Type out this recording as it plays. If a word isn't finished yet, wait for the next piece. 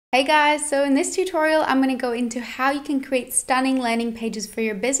Hey guys, so in this tutorial I'm going to go into how you can create stunning landing pages for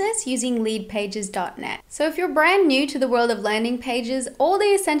your business using Leadpages.net. So if you're brand new to the world of landing pages, all they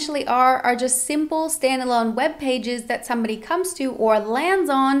essentially are just simple standalone web pages that somebody comes to or lands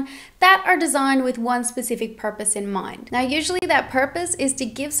on that are designed with one specific purpose in mind. Now usually that purpose is to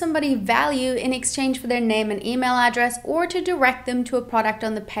give somebody value in exchange for their name and email address or to direct them to a product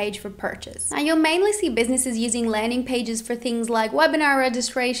on the page for purchase. Now you'll mainly see businesses using landing pages for things like webinar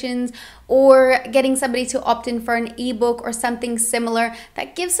registration or getting somebody to opt in for an ebook or something similar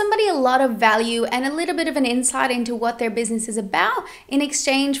that gives somebody a lot of value and a little bit of an insight into what their business is about in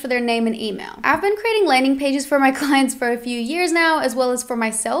exchange for their name and email. I've been creating landing pages for my clients for a few years now, as well as for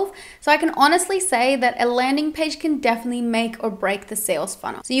myself, so I can honestly say that a landing page can definitely make or break the sales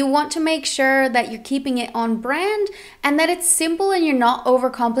funnel. So you want to make sure that you're keeping it on brand and that it's simple and you're not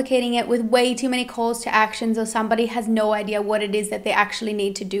overcomplicating it with way too many calls to action so somebody has no idea what it is that they actually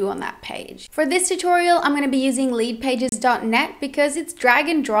need to do on that page. For this tutorial, I'm going to be using Leadpages.net because it's drag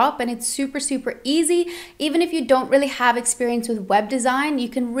and drop and it's super easy. Even if you don't really have experience with web design, you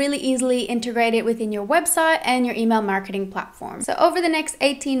can really easily integrate it within your website and your email marketing platform. So over the next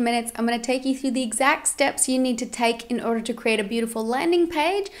 18 minutes, I'm going to take you through the exact steps you need to take in order to create a beautiful landing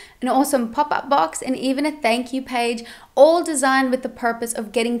page, an awesome pop-up box, and even a thank you page, all designed with the purpose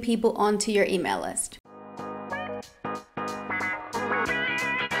of getting people onto your email list.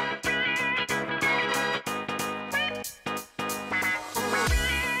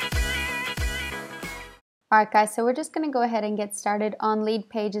 Alright guys, so we're just going to go ahead and get started on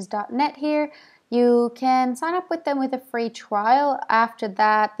Leadpages.net here. You can sign up with them with a free trial. After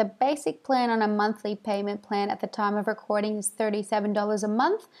that, the basic plan on a monthly payment plan at the time of recording is $37 a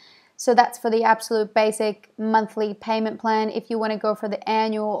month. So that's for the absolute basic monthly payment plan. If you want to go for the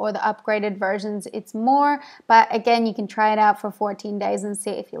annual or the upgraded versions, it's more. But again, you can try it out for 14 days and see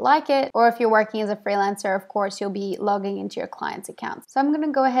if you like it. Or if you're working as a freelancer, of course, you'll be logging into your client's account. So I'm going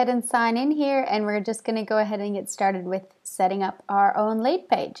to go ahead and sign in here, and we're just going to go ahead and get started with setting up our own lead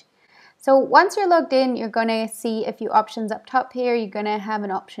page. So once you're logged in, you're going to see a few options up top here. You're going to have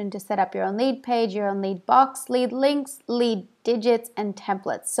an option to set up your own lead page, your own lead box, lead links, lead digits, and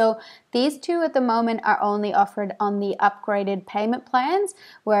templates. So these two at the moment are only offered on the upgraded payment plans,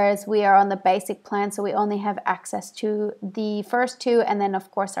 whereas we are on the basic plan, so we only have access to the first two and then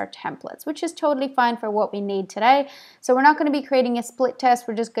of course our templates, which is totally fine for what we need today. So we're not going to be creating a split test,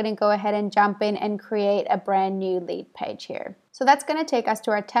 we're just going to go ahead and jump in and create a brand new lead page here. So that's going to take us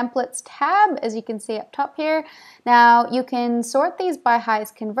to our templates tab, as you can see up top here. Now you can sort these by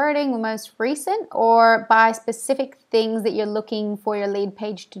highest converting, most recent, or by specific things that you're looking for your lead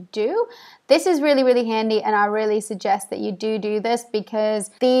page to do. This is really handy, and I really suggest that you do this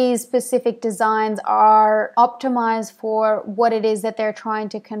because these specific designs are optimized for what it is that they're trying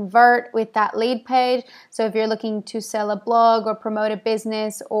to convert with that lead page. So if you're looking to sell a blog or promote a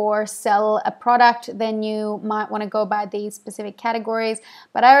business or sell a product, then you might want to go by these specific categories.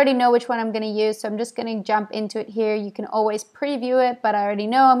 But I already know which one I'm going to use, so I'm just going to jump into it here. You can always preview it, but I already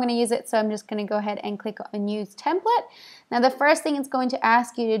know I'm going to use it, so I'm just going to go ahead and click on Use Template. Now the first thing it's going to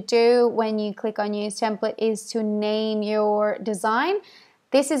ask you to do when you click on Use Template is to name your design.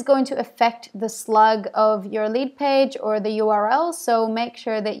 This is going to affect the slug of your lead page or the URL, so make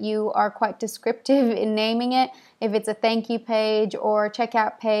sure that you are quite descriptive in naming it. If it's a thank you page or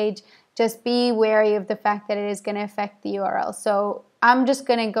checkout page, just be wary of the fact that it is going to affect the URL. So I'm just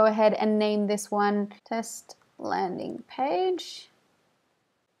going to go ahead and name this one Test Landing Page.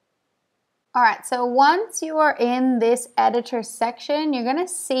 Alright, so once you are in this editor section, you're going to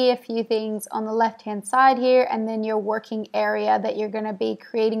see a few things on the left hand side here, and then your working area that you're going to be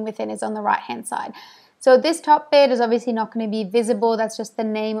creating within is on the right hand side. So this top bit is obviously not going to be visible, that's just the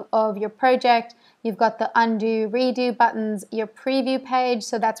name of your project. You've got the undo, redo buttons, your preview page,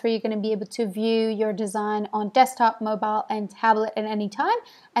 so that's where you're going to be able to view your design on desktop, mobile, and tablet at any time.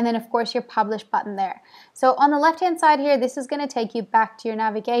 And then of course your publish button there. So on the left hand side here, this is going to take you back to your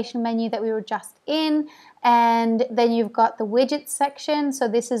navigation menu that we were just in. And then you've got the widgets section. So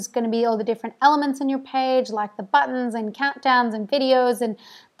this is going to be all the different elements on your page, like the buttons and countdowns and videos. And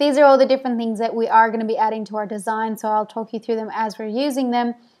these are all the different things that we are going to be adding to our design. So I'll talk you through them as we're using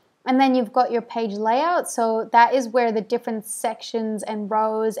them. And then you've got your page layout, so that is where the different sections and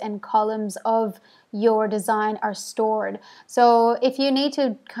rows and columns of your design are stored. So if you need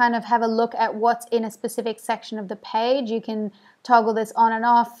to kind of have a look at what's in a specific section of the page, you can toggle this on and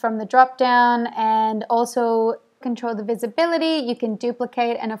off from the drop down, and also control the visibility. You can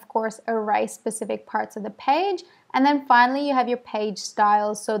duplicate and of course erase specific parts of the page. And then finally you have your page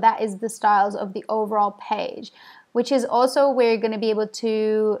styles, so that is the styles of the overall page. which is also where you're going to be able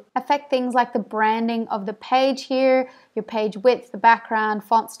to affect things like the branding of the page here, your page width, the background,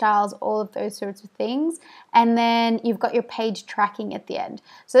 font styles, all of those sorts of things. And then you've got your page tracking at the end.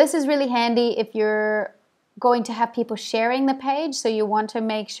 So this is really handy if you're going to have people sharing the page, so you want to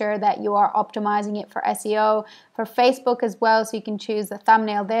make sure that you are optimizing it for SEO, for Facebook as well, so you can choose the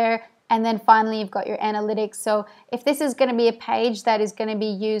thumbnail there. And then finally, you've got your analytics. So if this is going to be a page that is going to be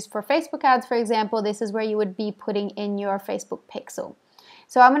used for Facebook ads, for example, this is where you would be putting in your Facebook pixel.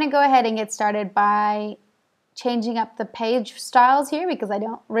 So I'm going to go ahead and get started by changing up the page styles here because I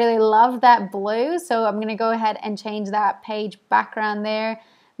don't really love that blue. So I'm going to go ahead and change that page background there.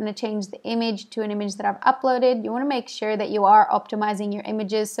 I'm going to change the image to an image that I've uploaded. You want to make sure that you are optimizing your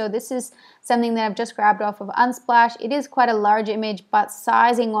images. So this is something that I've just grabbed off of Unsplash. It is quite a large image, but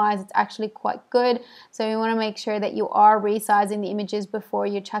sizing wise, it's actually quite good. So you want to make sure that you are resizing the images before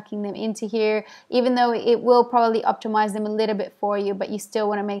you're chucking them into here, even though it will probably optimize them a little bit for you, but you still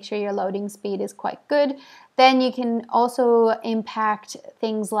want to make sure your loading speed is quite good. Then you can also impact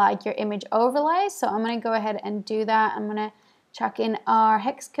things like your image overlay. So I'm going to go ahead and do that. I'm going to chuck in our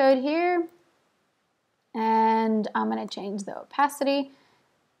hex code here, and I'm going to change the opacity.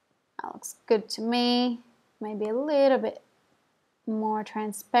 That looks good to me. Maybe a little bit more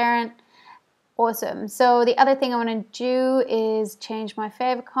transparent. Awesome. So the other thing I want to do is change my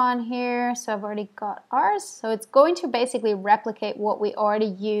favicon here. So I've already got ours. So it's going to basically replicate what we already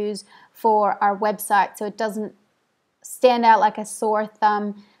use for our website, so it doesn't stand out like a sore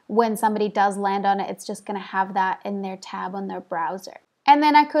thumb. When somebody does land on it, it's just going to have that in their tab on their browser. And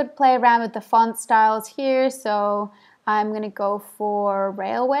then I could play around with the font styles here. So I'm going to go for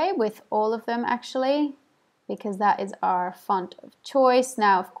Railway with all of them actually, because that is our font of choice.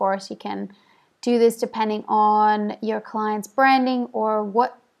 Now, of course, you can do this depending on your client's branding or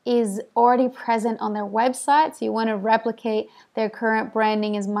what is already present on their website. So you want to replicate their current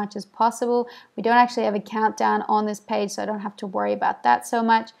branding as much as possible. We don't actually have a countdown on this page, so I don't have to worry about that so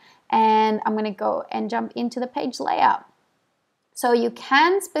much. And I'm going to go and jump into the page layout. So you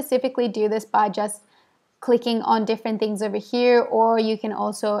can specifically do this by just clicking on different things over here, or you can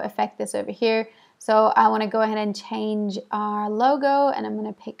also affect this over here. So I want to go ahead and change our logo, and I'm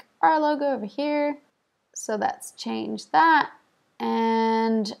going to pick our logo over here. So that's changed that.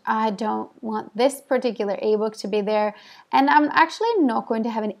 And I don't want this particular ebook to be there. And I'm actually not going to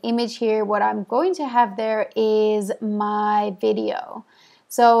have an image here. What I'm going to have there is my video.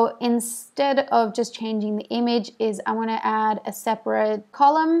 So instead of just changing the image, I want to add a separate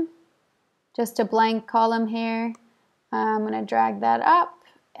column, just a blank column here. I'm going to drag that up,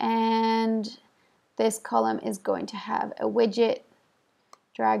 and this column is going to have a widget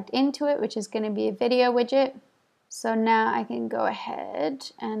dragged into it, which is going to be a video widget. So now I can go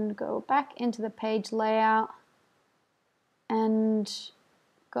ahead and go back into the page layout and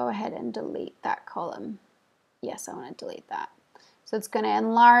go ahead and delete that column. Yes, I want to delete that. So it's going to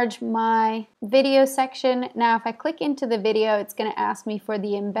enlarge my video section. Now if I click into the video, it's going to ask me for the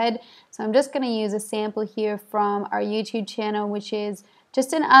embed. So I'm just going to use a sample here from our YouTube channel, which is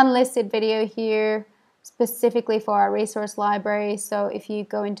just an unlisted video here specifically for our resource library. So if you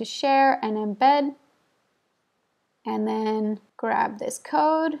go into share and embed, and then grab this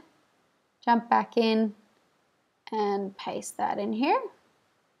code, jump back in, and paste that in here.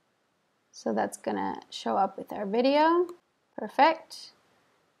 So that's gonna show up with our video. Perfect.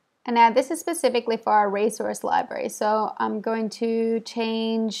 And now this is specifically for our resource library. So I'm going to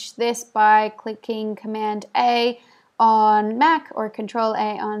change this by clicking Command A on Mac or Control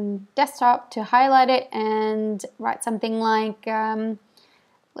A on desktop to highlight it and write something like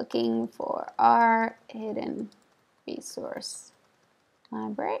looking for our hidden resource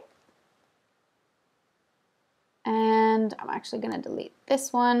library. And I'm actually going to delete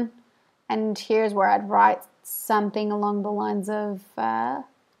this one. And here's where I'd write something along the lines of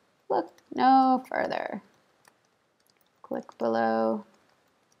look no further. Click below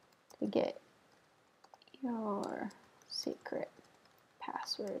to get your secret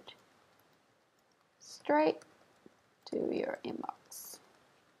password straight to your inbox.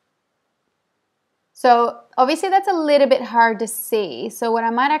 So obviously that's a little bit hard to see. So what I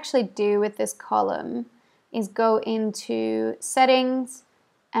might actually do with this column is go into settings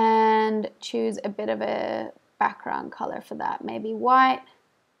and choose a bit of a background color for that, maybe white,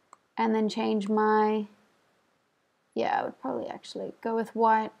 and then change my, I would probably actually go with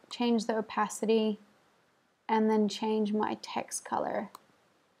white, change the opacity, and then change my text color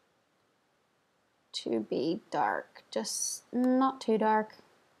to be dark, just not too dark.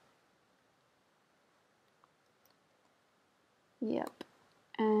 Yep,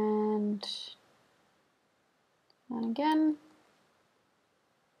 and And again.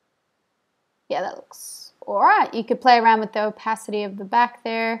 Yeah, that looks all right. You could play around with the opacity of the back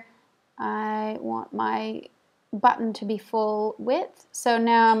there. I want my button to be full width. So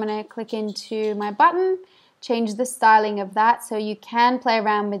now I'm going to click into my button, change the styling of that. So you can play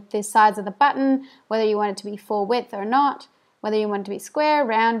around with the size of the button, whether you want it to be full width or not, whether you want it to be square,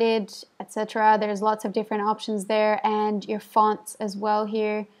 rounded, etc. There's lots of different options there, and your fonts as well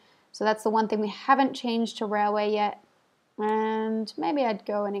here. So that's the one thing we haven't changed to Railway yet. And maybe I'd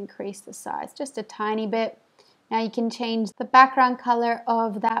go and increase the size just a tiny bit. Now you can change the background color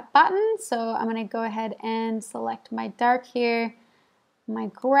of that button. So I'm going to go ahead and select my dark here, my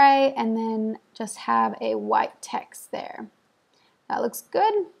gray, and then just have a white text there. That looks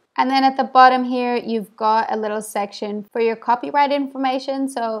good. And then at the bottom here, you've got a little section for your copyright information.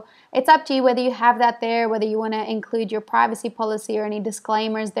 So it's up to you whether you have that there, whether you want to include your privacy policy or any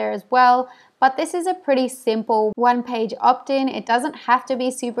disclaimers there as well. But this is a pretty simple one-page opt-in. It doesn't have to be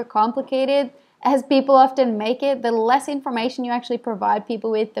super complicated, as people often make it. The less information you actually provide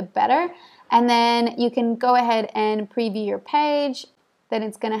people with, the better. And then you can go ahead and preview your page. Then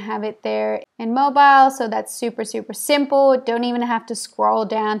it's going to have it there in mobile, so that's super, super simple. Don't even have to scroll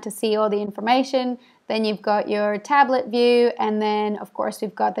down to see all the information. Then you've got your tablet view, and then of course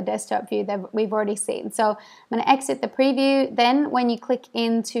we've got the desktop view that we've already seen. So I'm going to exit the preview. Then when you click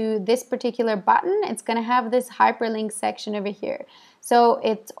into this particular button, it's going to have this hyperlink section over here. So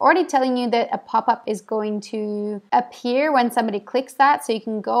it's already telling you that a pop-up is going to appear when somebody clicks that, so you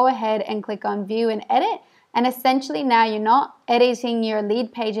can go ahead and click on view and edit. And essentially now you're not editing your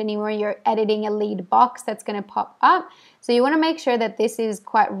lead page anymore, you're editing a lead box that's going to pop up. So you want to make sure that this is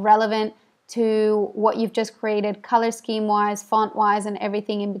quite relevant to what you've just created, color scheme wise, font wise, and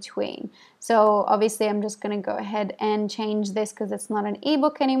everything in between. So obviously I'm just going to go ahead and change this because it's not an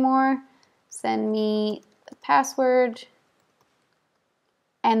ebook anymore. Send me the password.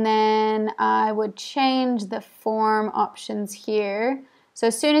 And then I would change the form options here. So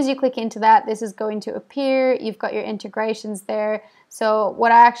as soon as you click into that, this is going to appear. You've got your integrations there. So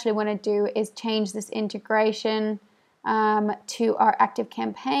what I actually want to do is change this integration to our active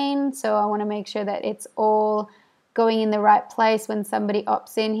campaign. So I want to make sure that it's all going in the right place when somebody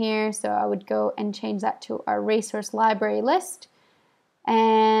opts in here. So I would go and change that to our resource library list.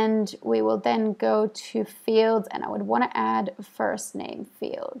 And we will then go to fields, and I would want to add a first name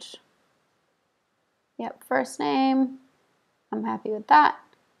field. Yep, first name. I'm happy with that.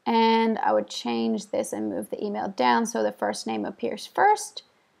 And I would change this and move the email down so the first name appears first.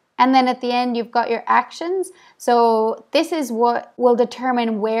 And then at the end, you've got your actions. So this is what will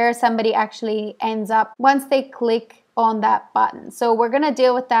determine where somebody actually ends up once they click on that button. So we're going to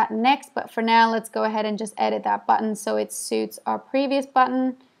deal with that next, but for now, let's go ahead and just edit that button so it suits our previous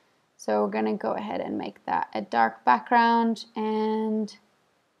button. So we're going to go ahead and make that a dark background and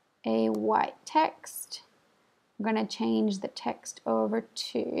a white text. I'm going to change the text over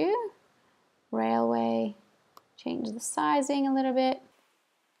to Railway, change the sizing a little bit,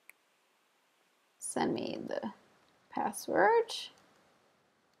 send me the password.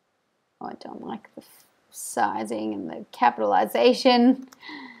 Oh, I don't like the sizing and the capitalization.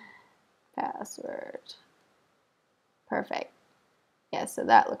 Password. Perfect. Yeah, so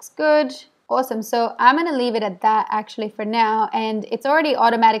that looks good. Awesome, so I'm going to leave it at that actually for now, and it's already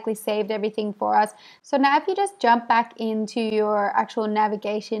automatically saved everything for us. So now if you just jump back into your actual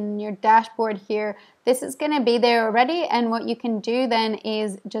navigation, your dashboard here, this is going to be there already, and what you can do then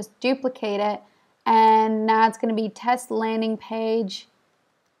is just duplicate it, and now it's going to be test landing page,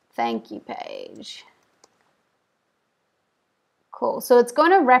 thank you page. Cool. So it's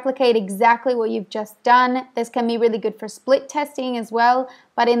going to replicate exactly what you've just done. This can be really good for split testing as well.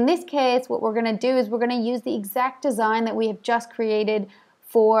 But in this case, what we're going to do is we're going to use the exact design that we have just created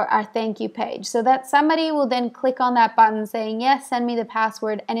for our thank you page. So that somebody will then click on that button saying, yes, send me the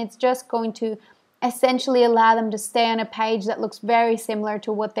password. And it's just going to essentially allow them to stay on a page that looks very similar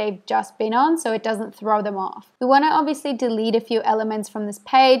to what they've just been on, so it doesn't throw them off. We want to obviously delete a few elements from this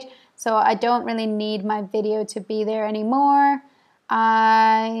page. So I don't really need my video to be there anymore.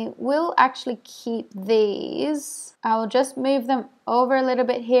 I will actually keep these. I'll just move them over a little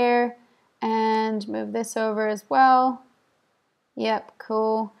bit here and move this over as well. Yep,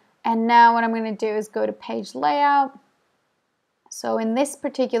 cool. And now what I'm going to do is go to page layout. So in this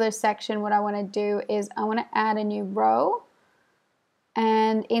particular section, what I want to do is I want to add a new row.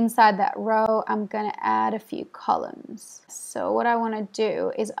 And inside that row, I'm going to add a few columns. So what I want to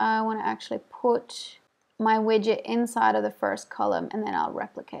do is I want to actually put my widget inside of the first column, and then I'll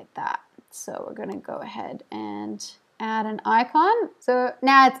replicate that. So we're going to go ahead and add an icon. So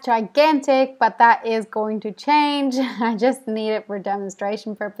now it's gigantic, but that is going to change. I just need it for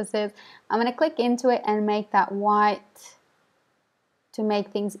demonstration purposes. I'm going to click into it and make that white to make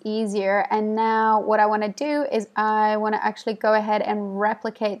things easier. And now what I want to do is I want to actually go ahead and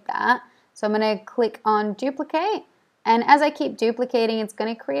replicate that. So I'm going to click on duplicate. And as I keep duplicating, it's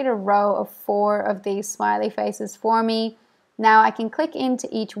going to create a row of 4 of these smiley faces for me. Now I can click into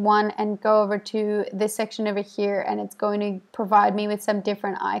each one and go over to this section over here, and it's going to provide me with some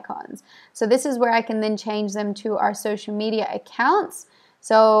different icons. So this is where I can then change them to our social media accounts,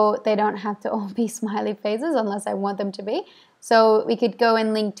 so they don't have to all be smiley faces unless I want them to be. So we could go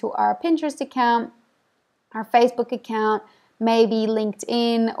and link to our Pinterest account, our Facebook account, maybe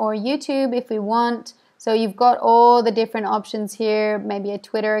LinkedIn or YouTube if we want. So you've got all the different options here, maybe a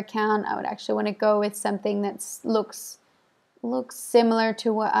Twitter account. I would actually want to go with something that looks similar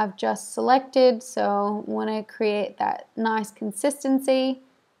to what I've just selected. So I want to create that nice consistency,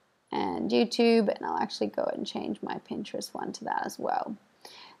 and YouTube, and I'll actually go and change my Pinterest one to that as well.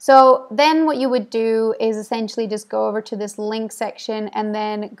 So then what you would do is essentially just go over to this link section and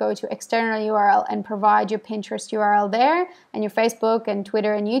then go to external URL and provide your Pinterest URL there, and your Facebook and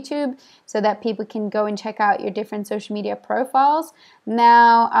Twitter and YouTube, so that people can go and check out your different social media profiles.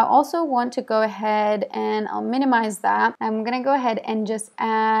 Now I also want to go ahead and I'll minimize that. I'm going to go ahead and just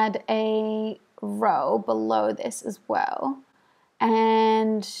add a row below this as well.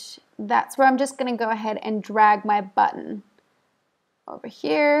 And that's where I'm just going to go ahead and drag my button over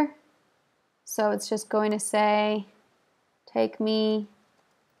here. So it's just going to say, take me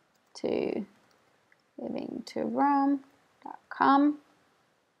to livingtorome.com.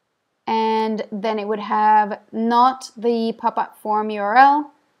 And then it would have not the pop-up form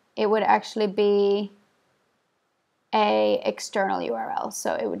URL. It would actually be a external URL.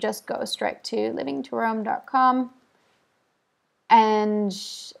 So it would just go straight to livingtorome.com. And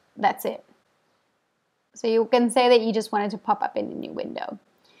that's it. So you can say that you just wanted to pop up in a new window.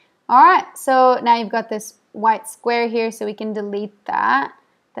 All right, so now you've got this white square here, so we can delete that.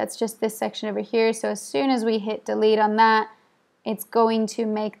 That's just this section over here. So as soon as we hit delete on that, it's going to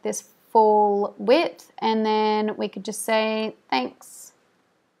make this full width, and then we could just say thanks.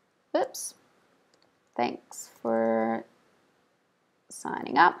 Oops. Thanks for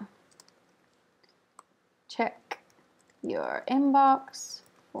signing up. Check your inbox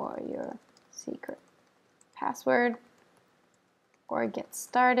for your secret password, or get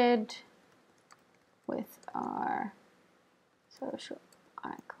started with our social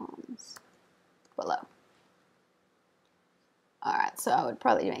icons below. All right, so I would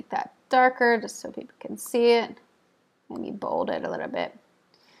probably make that darker just so people can see it. Maybe bold it a little bit.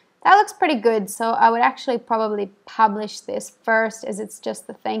 That looks pretty good, so I would actually probably publish this first, as it's just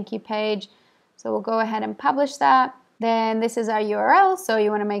the thank you page. So we'll go ahead and publish that. Then this is our URL, so you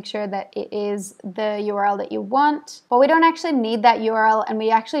want to make sure that it is the URL that you want. But we don't actually need that URL, and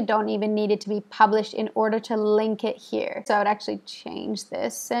we actually don't even need it to be published in order to link it here. So I would actually change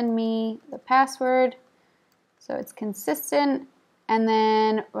this, send me the password, so it's consistent. And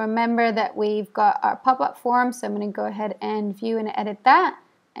then remember that we've got our pop-up form, so I'm going to go ahead and view and edit that.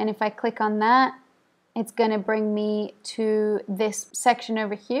 And if I click on that, it's going to bring me to this section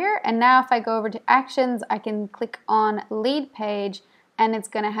over here. And now if I go over to actions, I can click on lead page, and it's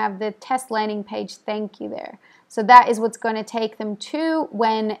going to have the test landing page thank you there. So that is what's going to take them to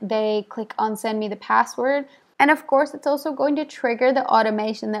when they click on send me the password. And of course, it's also going to trigger the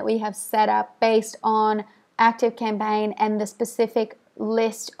automation that we have set up based on ActiveCampaign and the specific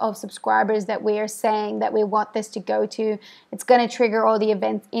list of subscribers that we are saying that we want this to go to. It's going to trigger all the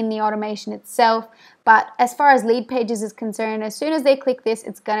events in the automation itself. But as far as Leadpages is concerned, as soon as they click this,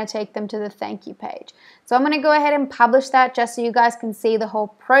 it's going to take them to the thank you page. So I'm going to go ahead and publish that just so you guys can see the whole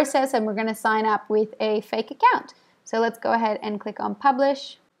process, and we're going to sign up with a fake account. So let's go ahead and click on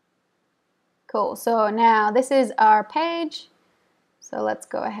publish. Cool. So now this is our page. So let's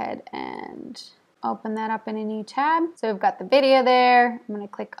go ahead and open that up in a new tab. So we've got the video there. I'm going to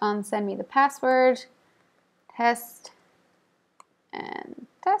click on send me the password, test, and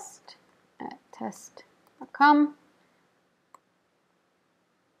test at test.com.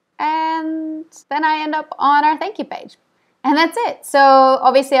 And then I end up on our thank you page. And that's it. So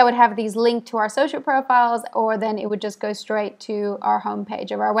obviously I would have these linked to our social profiles, or then it would just go straight to our homepage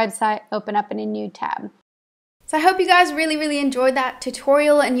of our website, open up in a new tab. So I hope you guys really enjoyed that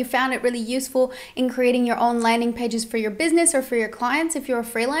tutorial and you found it really useful in creating your own landing pages for your business or for your clients if you're a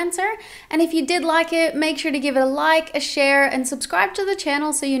freelancer. And if you did like it, make sure to give it a like, a share, and subscribe to the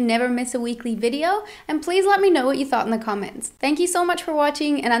channel so you never miss a weekly video. And please let me know what you thought in the comments. Thank you so much for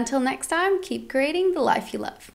watching, and until next time, keep creating the life you love.